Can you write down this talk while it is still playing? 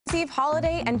Christmas Eve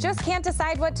holiday and just can't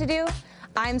decide what to do?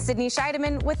 I'm Sidney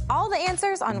with all the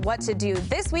answers on what to do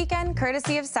this weekend,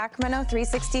 courtesy of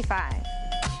Sacramento365.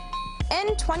 In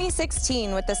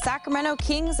 2016 with the Sacramento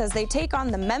Kings as they take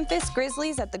on the Memphis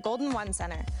Grizzlies at the Golden One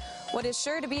Center. What is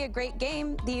sure to be a great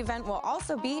game, the event will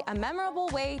also be a memorable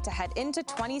way to head into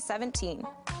 2017.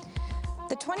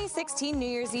 The 2016 New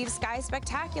Year's Eve Sky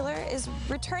Spectacular is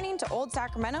returning to Old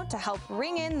Sacramento to help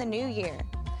ring in the new year.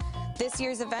 This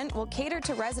year's event will cater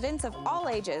to residents of all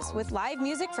ages with live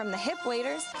music from the hip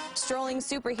waiters, strolling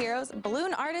superheroes,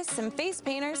 balloon artists and face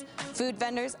painters, food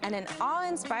vendors, and an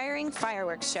awe-inspiring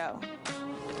fireworks show.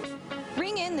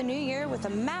 Ring in the new year with a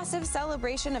massive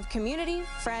celebration of community,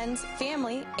 friends,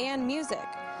 family, and music.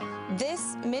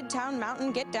 This Midtown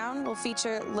Mountain Get Down will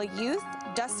feature La Youth,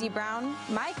 Dusty Brown,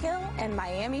 Mike Hill, and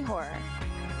Miami Horror.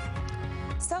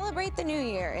 Celebrate the new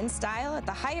year in style at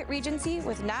the Hyatt Regency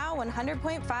with now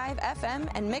 100.5 FM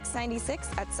and Mix 96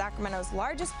 at Sacramento's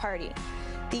largest party.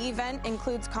 The event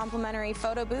includes complimentary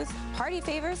photo booths, party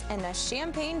favors, and a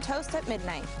champagne toast at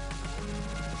midnight.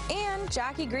 And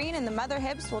Jackie Green and the Mother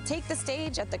Hips will take the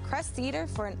stage at the Crest Theater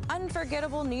for an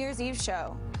unforgettable New Year's Eve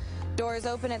show. Doors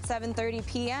open at 7:30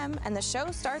 p.m. and the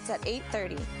show starts at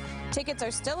 8:30. Tickets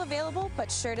are still available,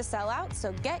 but sure to sell out,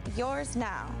 so get yours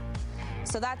now.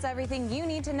 So that's everything you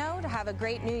need to know to have a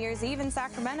great New Year's Eve in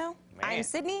Sacramento. I'm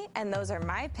Sidney, and those are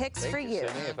my picks for you.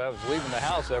 Sidney. If I was leaving the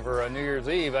house over New Year's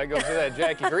Eve, I'd go to that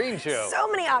Jackie Green show. So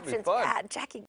many options. Yeah, Jackie.